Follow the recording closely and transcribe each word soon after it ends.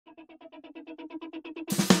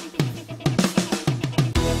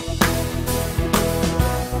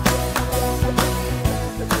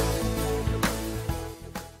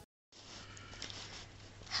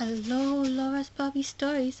Hello, Laura's Barbie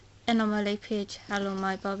Stories, and on my like page, hello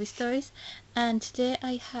my Barbie Stories. And today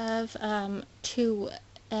I have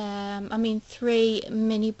three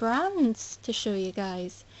mini brands to show you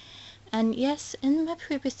guys. And yes, in my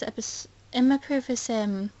previous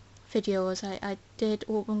videos, I did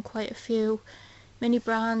open quite a few mini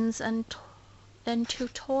brands and then two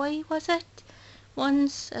toy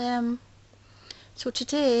ones. So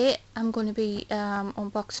today I'm going to be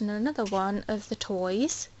unboxing another one of the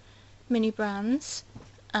toys, mini brands,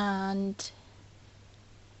 and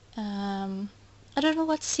I don't know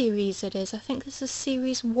what series it is. I think this is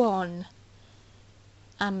series 1.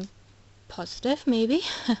 I'm positive, maybe.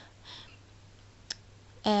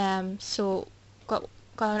 So I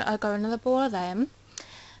got another ball of them,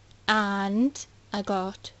 and I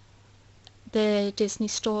got the Disney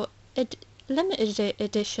Store limited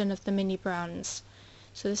edition of the mini brands.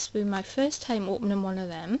 So this will be my first time opening one of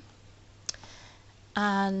them,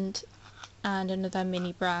 and another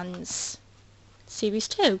mini brands series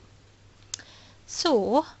 2.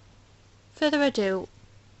 So further ado,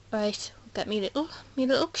 right, get me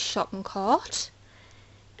little shopping cart,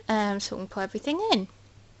 so I can put everything in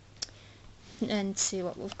and see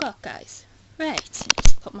what we've got, guys. Right,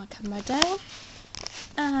 let's put my camera down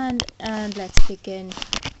and let's begin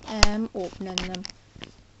opening them.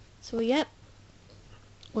 So yep,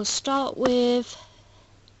 we'll start with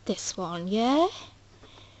this one, yeah?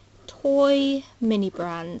 Toy mini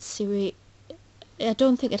brands series. I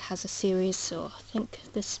don't think it has a series, so I think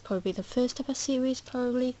this is probably the first of a series,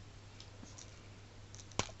 probably.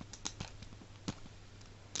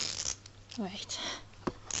 Right.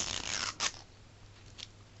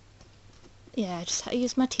 Yeah, I just had to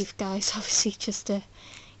use my teeth, guys, obviously, just to,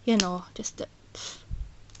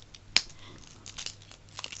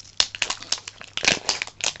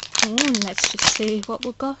 let's just see what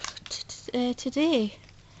we got today.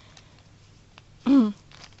 To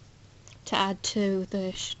add to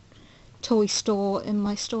the toy store in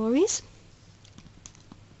my stories.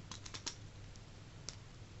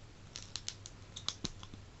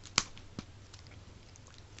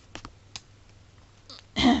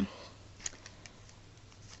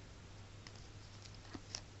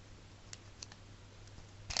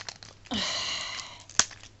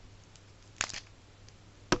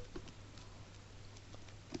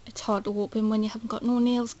 It's hard to open when you haven't got no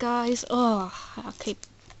nails, guys. Oh,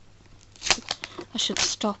 I should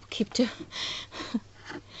keep doing.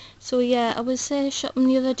 So yeah, I was shopping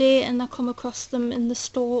the other day and I come across them in the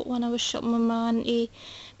store when I was shopping with my auntie,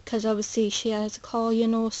 because obviously she has a car,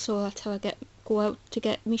 so that's how I go out to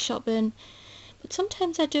get me shopping. But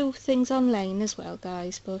sometimes I do things online as well,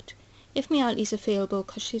 guys, but if my auntie's available,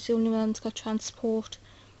 because she's the only one that's got transport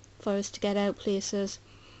for us to get out places,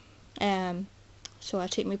 so I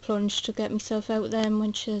take my plunge to get myself out then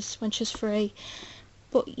when she's free.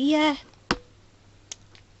 But yeah.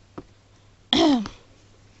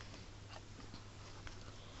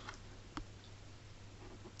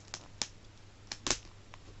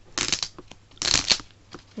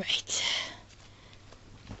 Right.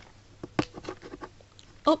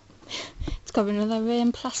 Oh, it's got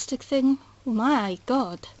another plastic thing. Oh my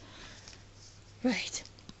god. Right.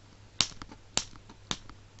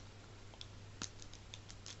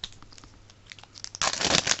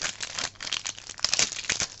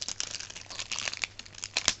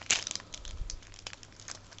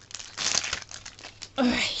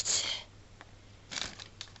 Alright.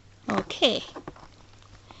 Okay.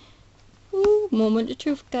 Ooh, moment of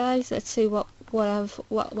truth, guys. Let's see what I'll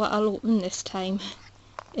open this time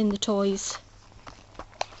in the toys.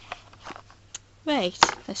 Right,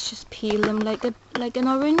 let's just peel them like an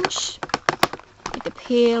orange. Like a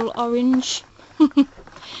pale orange.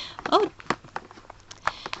 Oh.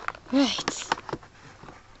 Right.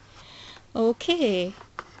 Okay.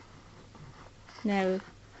 Now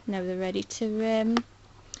they're ready to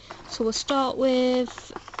so we'll start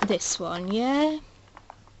with this one, yeah?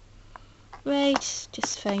 Right,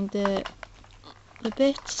 just find the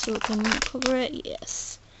bit so we can cover it,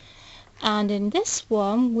 yes. And in this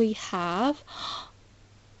one we have,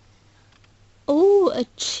 oh, a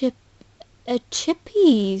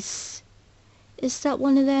Chippies. Is that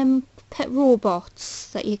one of them pet robots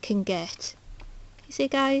that you can get? You see,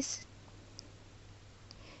 guys?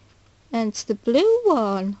 And it's the blue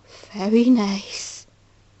one. Very nice.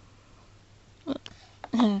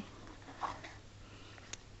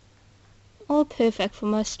 All perfect for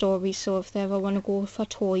my stories, so if they ever want to go for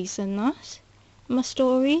toys and that, my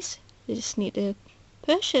stories, they just need to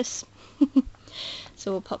purchase.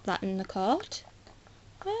 So we'll pop that in the cart.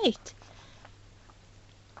 Right.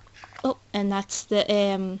 Oh, and that's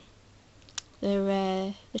the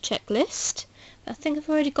the checklist. I think I've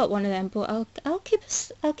already got one of them, but I'll keep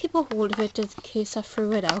a hold of it in case I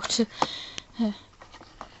threw it out.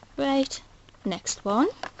 Right, next one.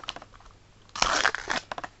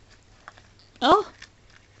 Oh,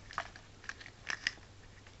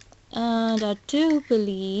 and I do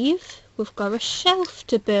believe we've got a shelf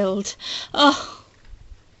to build. Oh,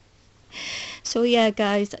 so yeah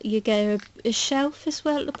guys, you get a shelf as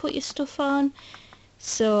well to put your stuff on,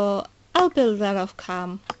 so I'll build that off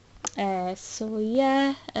cam. So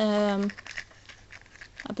yeah, I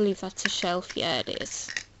believe that's a shelf. Yeah, it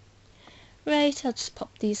is. Right, I'll just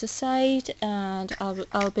pop these aside and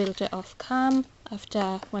I'll build it off cam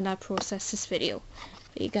after, when I process this video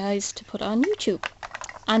for you guys to put on YouTube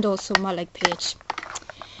and also my leg page.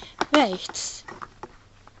 Right,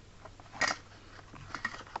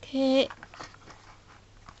 okay,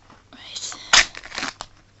 right,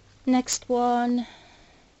 next one.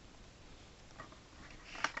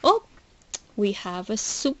 Oh, we have a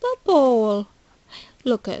Super Bowl.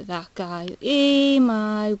 Look at that, guys. Oh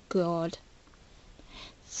my god.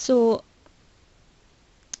 So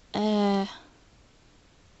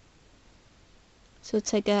so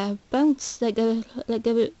it's like a bounce, like a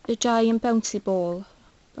giant bouncy ball.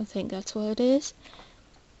 I think that's what it is.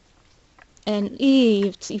 And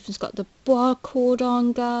it's even got the barcode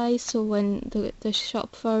on, guys, so when the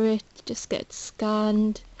shop for it just gets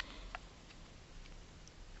scanned.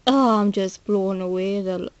 Oh, I'm just blown away.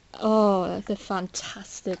 The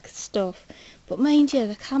fantastic stuff. But mind you,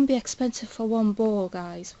 they can be expensive for one ball,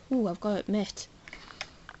 guys. Ooh, I've got to admit.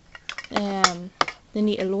 They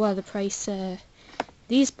need to lower the price.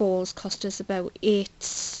 These balls cost us about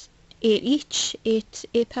 £8 each.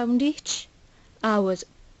 £8 each.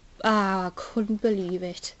 I couldn't believe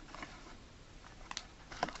it.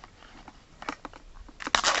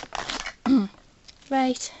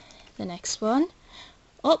 Right, the next one.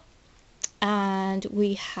 Oh, and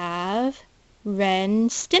we have Ren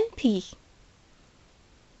Stimpy.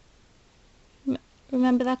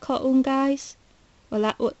 Remember that cartoon, guys?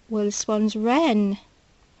 Well, this one's Ren,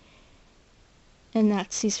 and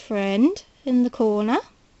that's his friend in the corner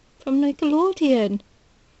from Nickelodeon.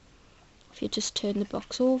 If you just turn the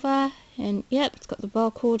box over, and yep, it's got the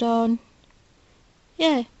barcode on.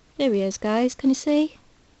 Yeah, there he is, guys. Can you see?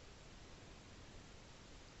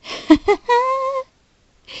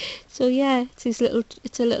 So yeah, it's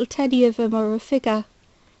a little teddy of him, or a figure.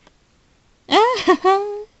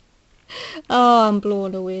 Oh, I'm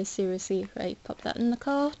blown away, seriously. Right, pop that in the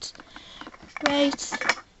cart. Right,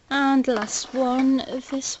 and last one of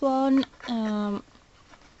this one,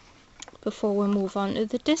 before we move on to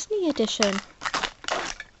the Disney edition.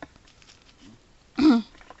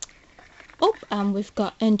 Oh, and we've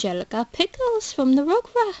got Angelica Pickles from the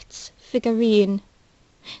Rugrats figurine.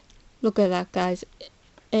 Look at that, guys.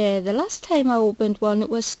 The last time I opened one, it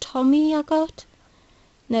was Tommy I got.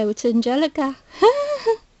 Now it's Angelica.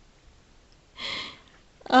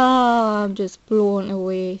 Oh, I'm just blown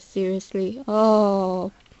away, seriously.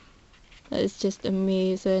 Oh, that is just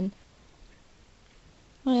amazing.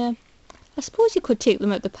 Oh, yeah, I suppose you could take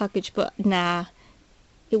them out the package, but nah,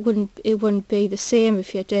 it wouldn't be the same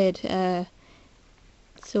if you did.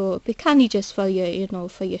 So it'd be candy just for your,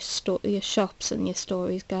 for your shops and your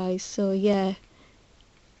stories, guys. So yeah.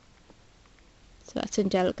 So that's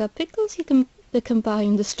Angelica Pickles. They can buy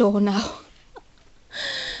in the store now.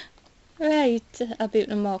 Right, I'll be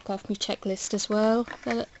able to mark off my checklist as well,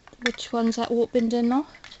 which ones I opened and not.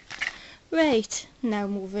 Right, now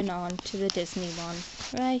moving on to the Disney one.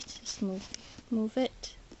 Right, just move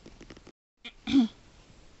it.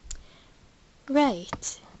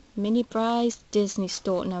 Right, Mini Bry's Disney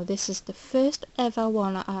Store. Now this is the first ever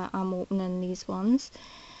one I'm opening these ones,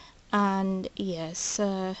 and yes,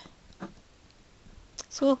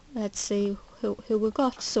 so let's see who we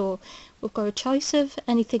got. So we've got a choice of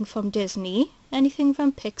anything from Disney, anything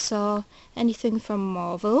from Pixar, anything from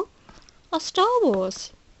Marvel, or Star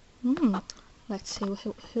Wars. Let's see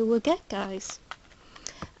who we get, guys.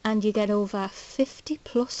 And you get over 50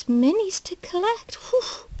 plus minis to collect.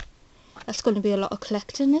 Whew. That's going to be a lot of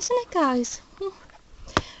collecting, isn't it, guys?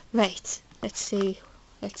 Right, let's see,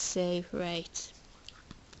 right.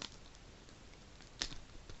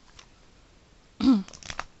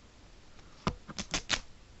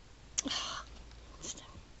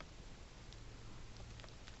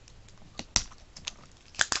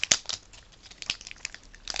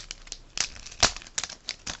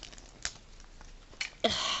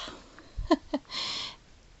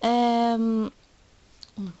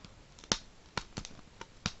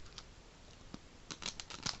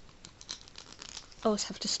 I always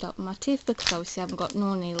have to stop my teeth because obviously I haven't got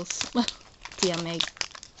no nails. dear me.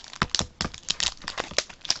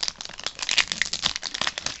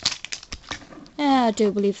 I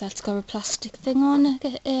do believe that's got a plastic thing on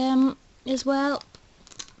it as well,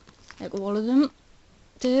 like all of them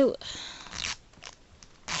do.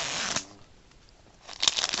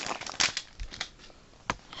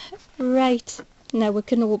 Right, now we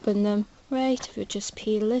can open them. Right, if we just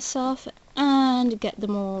peel this off and get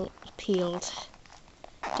them all peeled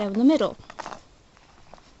down the middle.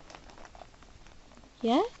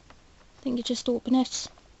 Yeah? I think you just open it.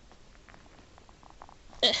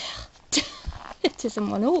 It doesn't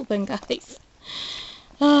want to open, guys.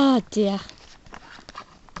 Oh dear.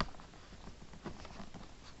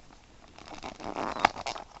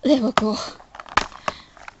 There we go.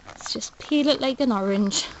 Let's just peel it like an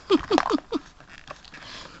orange.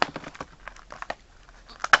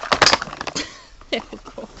 There we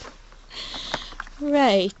go.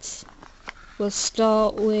 Right. We'll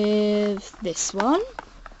start with this one.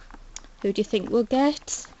 Who do you think we'll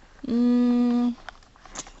get?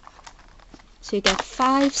 So you get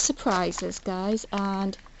 5 surprises, guys,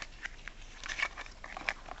 and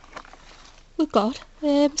we've got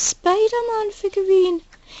Spider-Man figurine.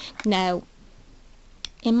 Now,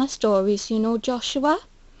 in my stories, you know Joshua?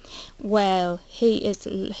 Well, he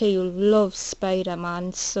loves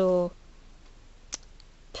Spider-Man, so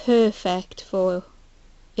perfect for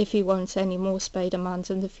if he wants any more Spider-Mans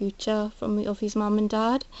in the future of his mum and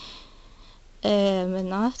dad. And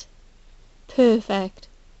that. Perfect.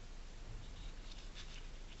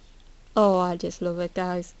 Oh, I just love it,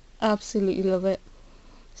 guys. Absolutely love it.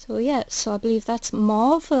 So yeah, so I believe that's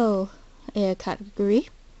Marvel category.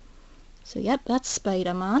 So yep, that's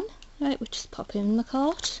Spider-Man. Right, we'll just pop him in the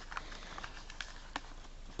cart.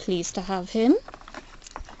 Pleased to have him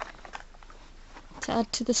to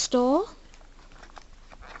add to the store.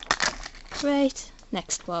 Right,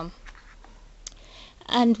 next one.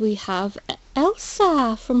 And we have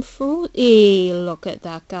Elsa from Frozen. Hey, look at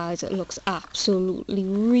that, guys. It looks absolutely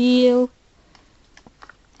real.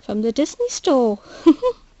 From the Disney store.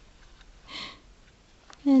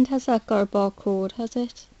 And has that got a barcode, has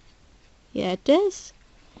it? Yeah, it does.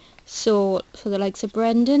 So, for the likes of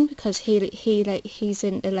Brendan, because he's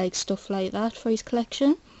into like stuff like that for his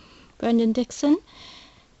collection. Brendan Dixon.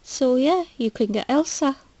 So yeah, you can get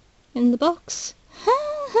Elsa in the box.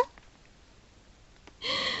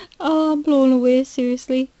 Oh, I'm blown away,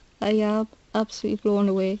 seriously. I am absolutely blown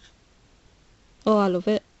away. Oh, I love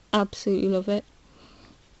it. Absolutely love it.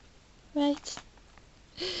 Right.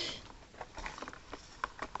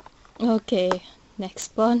 Okay,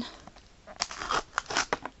 next one.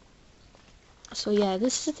 So yeah,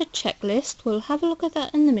 this is the checklist. We'll have a look at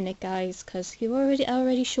that in a minute, guys, because I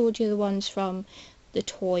already showed you the ones from the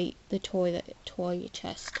toy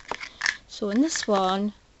chest. So in this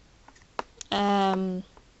one, we've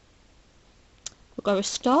got a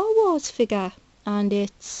Star Wars figure, and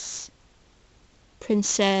it's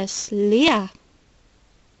Princess Leia.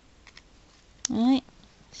 Right,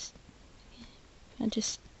 and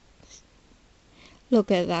just look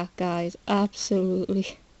at that, guys.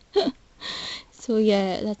 Absolutely. So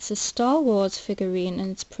yeah, that's a Star Wars figurine,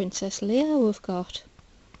 and it's Princess Leia we've got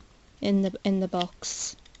in the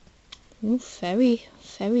box. Ooh, very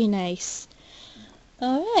nice.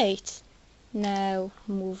 All right, now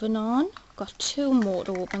moving on. Got 2 more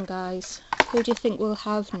to open, guys. Who do you think we'll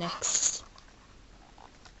have next?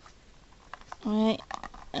 All right,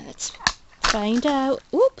 let's find out.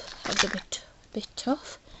 Whoop, that was a bit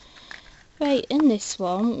tough. Right, in this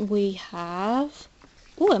one we have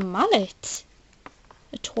a mallet.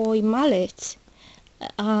 A toy mallet,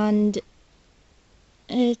 and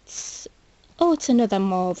it's another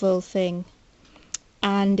Marvel thing,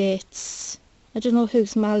 and it's, I don't know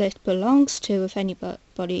whose mallet belongs to. If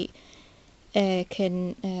anybody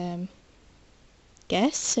can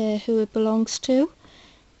guess who it belongs to,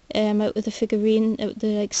 out of the figurine, out of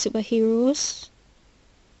the like superheroes,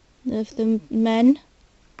 of the men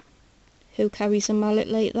who carries a mallet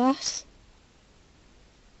like that.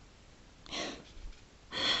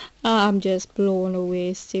 I'm just blown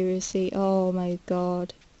away, seriously. Oh my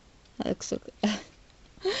god. That looks so good.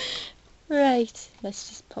 Right, let's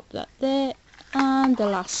just pop that there. And the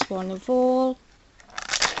last one of all.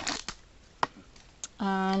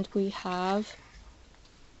 And we have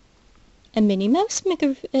a Minnie Mouse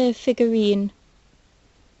figurine.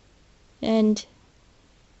 And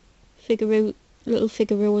little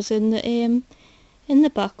Figaro's in the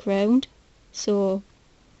background. So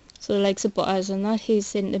the likes of Butters and that,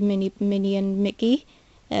 he's into Minnie and Mickey,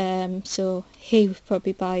 so he would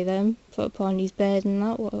probably buy them, put upon his bed and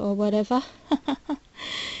that, or whatever.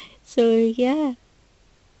 So yeah.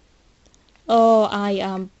 Oh, I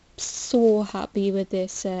am so happy with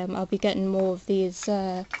this. I'll be getting more of these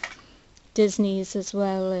Disneys as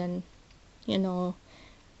well, and you know.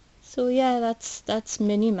 So yeah, that's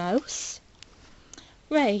Minnie Mouse.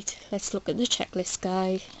 Right, let's look at the checklist,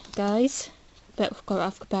 guys.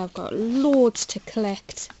 I've got loads to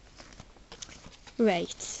collect.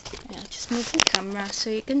 Right, I'll just move the camera so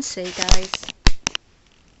you can see, guys.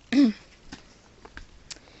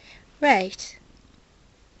 Right.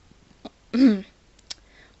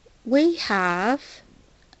 We have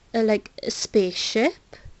like a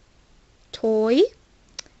spaceship toy.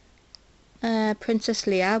 Princess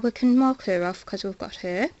Leia, we can mark her off because we've got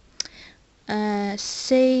her.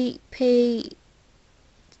 CP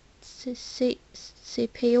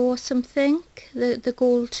or something. The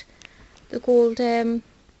gold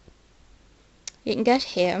you can get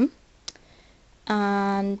him.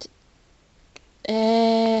 And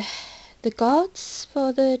the gods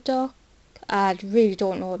for the dark. I really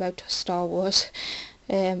don't know about Star Wars.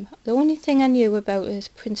 The only thing I knew about is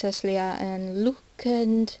Princess Leia and Luke,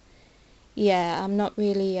 and yeah, I'm not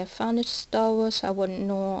really a fan of Star Wars, so I wouldn't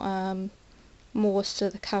know most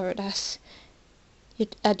of the characters. You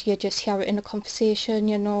just hear it in a conversation,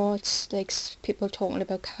 you know, it's like people talking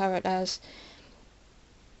about characters.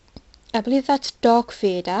 I believe that's Dark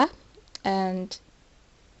Vader, and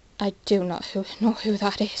I do not know who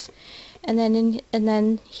that is. And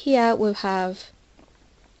then here we'll have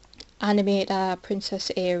Animator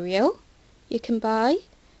Princess Ariel. You can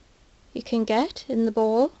get in the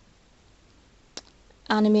ball.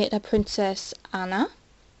 Animator Princess Anna,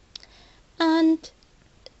 and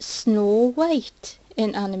Snow White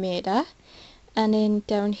in Animator. And then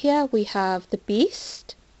down here we have the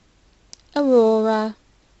Beast, Aurora,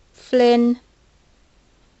 Flynn,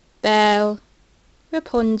 Belle,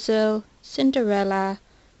 Rapunzel, Cinderella,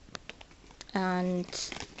 and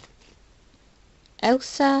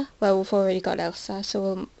Elsa. Well, we've already got Elsa,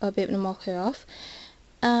 so I'll be able to mark her off.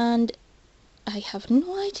 And I have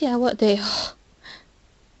no idea what they are.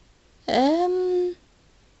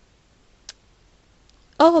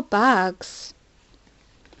 Oh, bags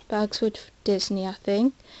with Disney, I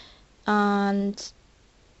think. And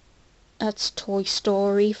that's Toy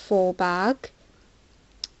Story 4 bag.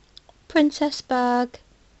 Princess bag.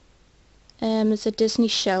 There's a Disney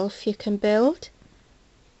shelf you can build.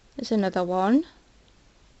 There's another one.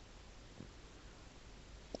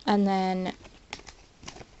 And then,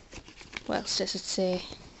 what else does it say?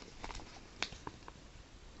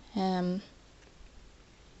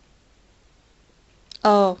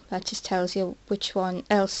 Oh, that just tells you which one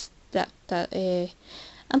else that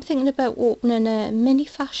I'm thinking about opening a mini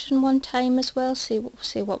fashion one time as well, see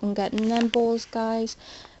what I'm getting them balls, guys.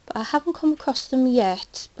 But I haven't come across them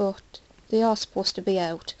yet, but they are supposed to be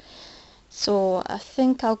out. So I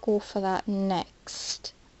think I'll go for that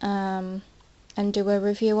next, and do a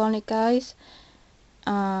review on it, guys.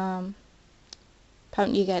 Apparently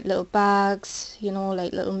you get little bags, you know,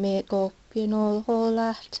 like little makeup, you know, all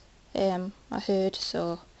that. I heard,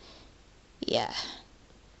 so yeah.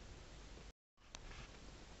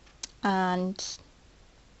 And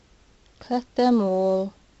collect them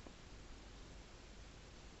all.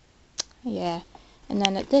 Yeah. And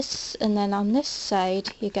then on this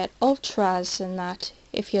side you get ultras and that,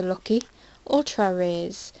 if you're lucky. Ultra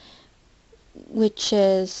rays, which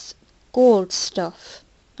is gold stuff.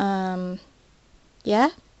 Yeah.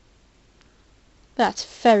 That's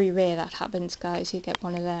very rare that happens, guys. You get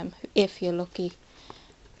one of them if you're lucky.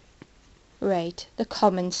 Right, the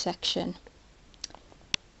common section.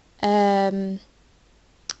 A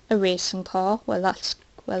racing car.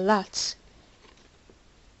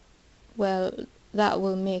 That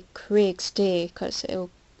will make Craig's day, because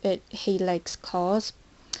he likes cars.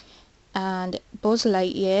 And Buzz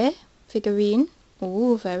Lightyear figurine.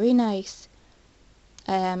 Oh, very nice.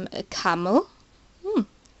 A camel.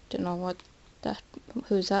 Don't know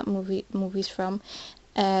who's that movie's from.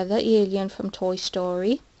 The alien from Toy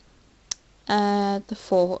Story. The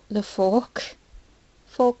fork.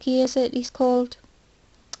 Forky, is it he's called.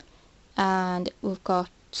 And we've got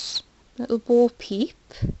little Bo Peep.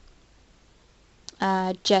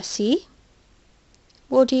 Jessie,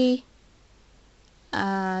 Woody,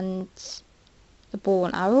 and a bow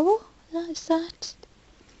and arrow. Is that?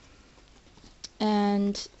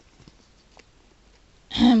 And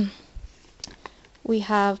we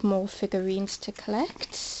have more figurines to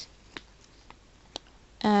collect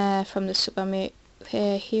from the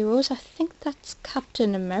superheroes. I think that's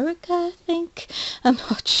Captain America, I think. I'm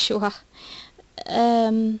not sure.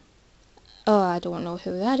 Oh, I don't know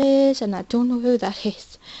who that is, and I don't know who that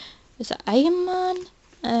is. Is it Iron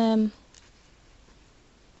Man?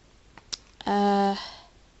 So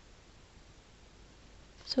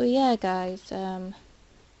yeah guys,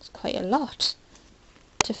 it's quite a lot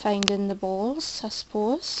to find in the balls, I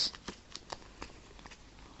suppose.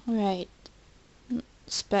 Right,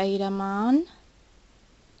 Spider-Man.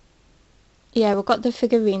 Yeah, we've got the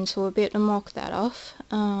figurine, so we'll be able to mark that off.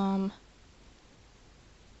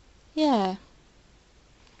 Yeah.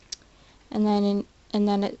 And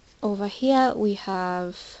then over here we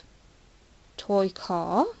have toy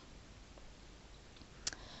car.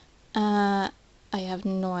 I have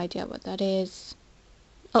no idea what that is.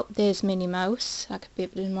 Oh, there's Minnie Mouse. I could be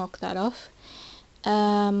able to mark that off.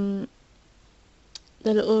 The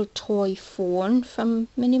little toy phone from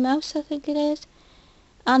Minnie Mouse, I think it is.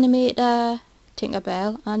 Animator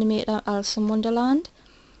Tinkerbell. Animator Alice in Wonderland.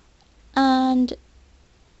 And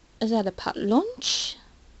is that a packed lunch?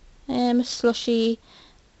 A slushy.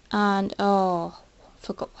 And oh,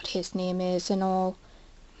 forgot what his name is and all.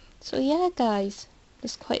 So yeah guys,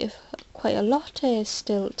 there's quite a lot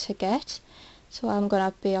still to get, so I'm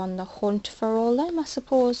gonna be on the hunt for all them, I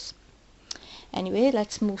suppose. Anyway,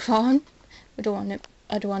 let's move on. I don't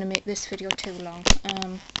want to make this video too long.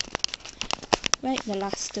 Right, the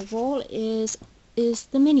last of all is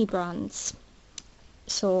the mini brands.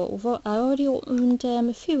 So I already opened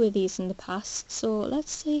a few of these in the past, so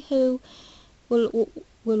let's see who will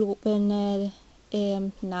open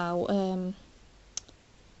now.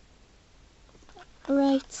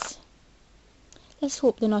 Right, let's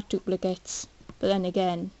hope they're not duplicates, but then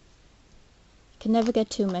again, you can never get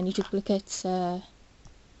too many duplicates when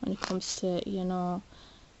it comes to, you know,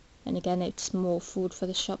 and again it's more food for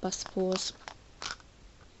the shop, I suppose.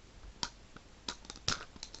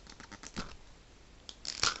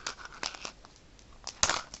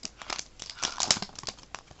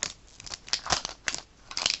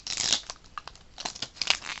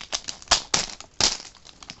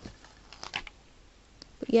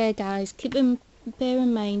 But yeah guys, bear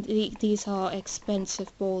in mind these are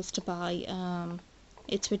expensive balls to buy.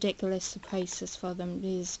 It's ridiculous the prices for them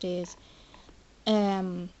these days.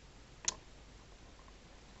 They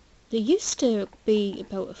used to be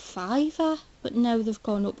about a £5, but now they've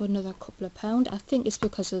gone up another couple of pound. I think it's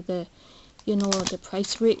because of the, you know, the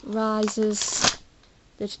price rate rises.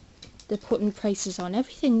 They're putting prices on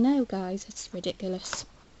everything now guys. It's ridiculous,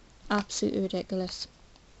 absolutely ridiculous.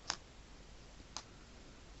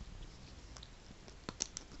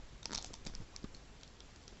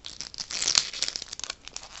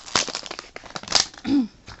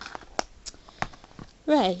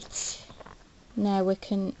 Right, now we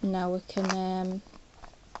can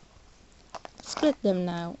split them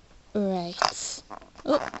now. Right.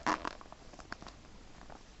 Oh.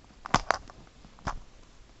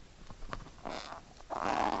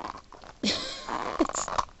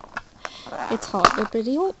 It's hard to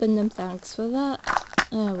bloody open them, thanks for that.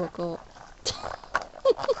 There we go.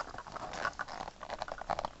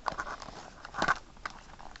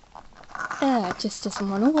 It just doesn't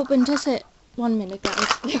want to open, does it? 1 minute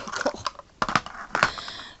guys, there we go.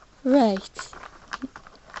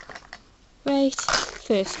 Right,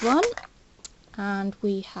 first one, and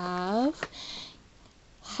we have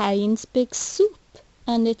Heinz Big Soup,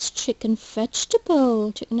 and it's chicken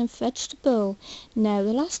and vegetable. Now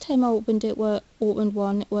the last time I opened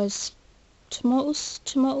one, it was tomato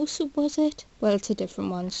soup, was it? Well, it's a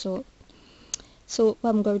different one, so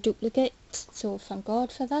I'm going to duplicate, so thank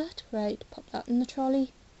God for that. Right, pop that in the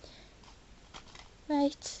trolley.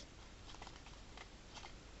 Right.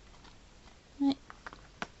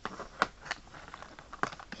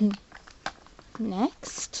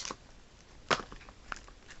 Next.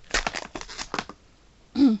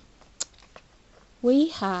 We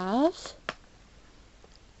have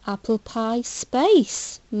apple pie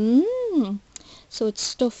space. So it's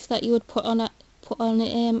stuff that you would put on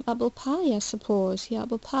apple pie, I suppose. Yeah,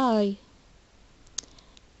 apple pie.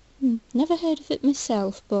 Never heard of it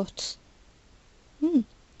myself, but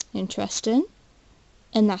interesting.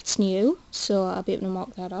 And that's new, so I'll be able to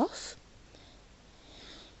mark that off.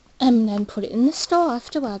 And then put it in the store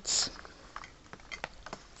afterwards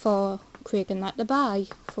for Craig and that to buy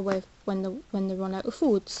for when they run out of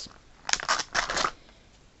foods.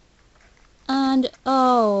 And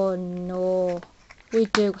oh no, we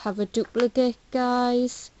do have a duplicate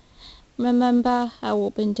guys. Remember I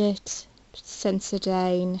opened it,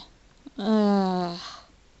 Sensodyne.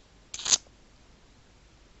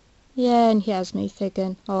 Yeah, and here's me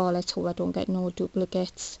thinking, oh, let's hope I don't get no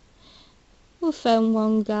duplicates. We found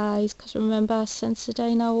one guys, because remember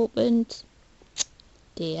Sensodyne I opened?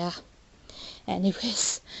 Dear.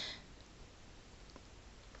 Anyways.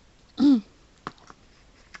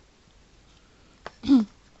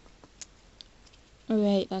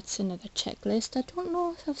 Right, that's another checklist. I don't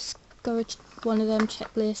know if I've got one of them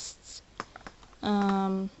checklists.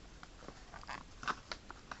 And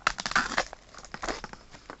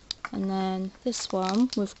then this one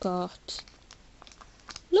we've got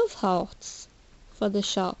love hearts for the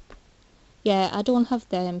shop. Yeah, I don't have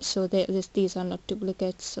them, so these are not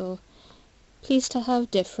duplicates, so pleased to have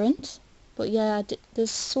different. But yeah,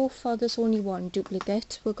 so far there's only one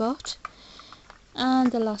duplicate we got. And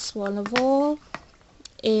the last one of all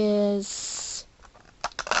is,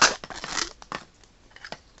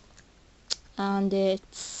 and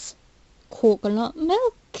it's coconut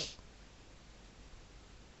milk.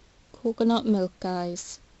 Coconut milk,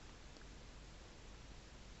 guys.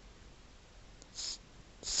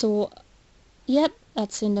 So yep,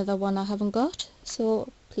 that's another one I haven't got,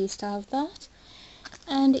 so pleased to have that.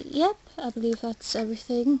 And yep, I believe that's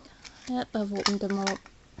everything. Yep, I've opened them up.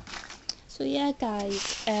 So yeah,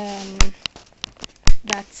 guys,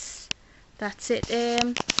 that's it.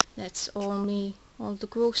 That's all the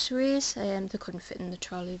groceries. They couldn't fit in the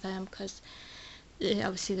trolley then, because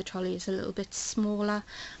obviously the trolley is a little bit smaller.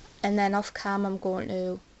 And then off cam I'm going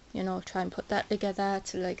to, you know, try and put that together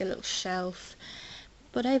to like a little shelf.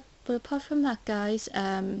 But apart from that, guys,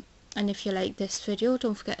 and if you like this video,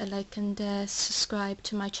 don't forget to like and subscribe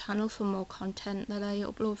to my channel for more content that I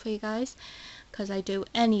upload for you guys, because I do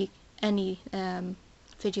any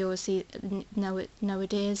videos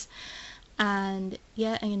nowadays. And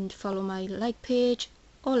yeah, and follow my like page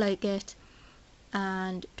or like it,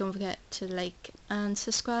 and don't forget to like and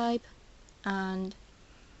subscribe, and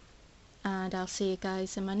I'll see you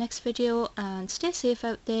guys in my next video, and stay safe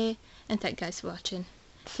out there, and thank you guys for watching.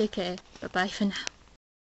 Take care, bye bye for now.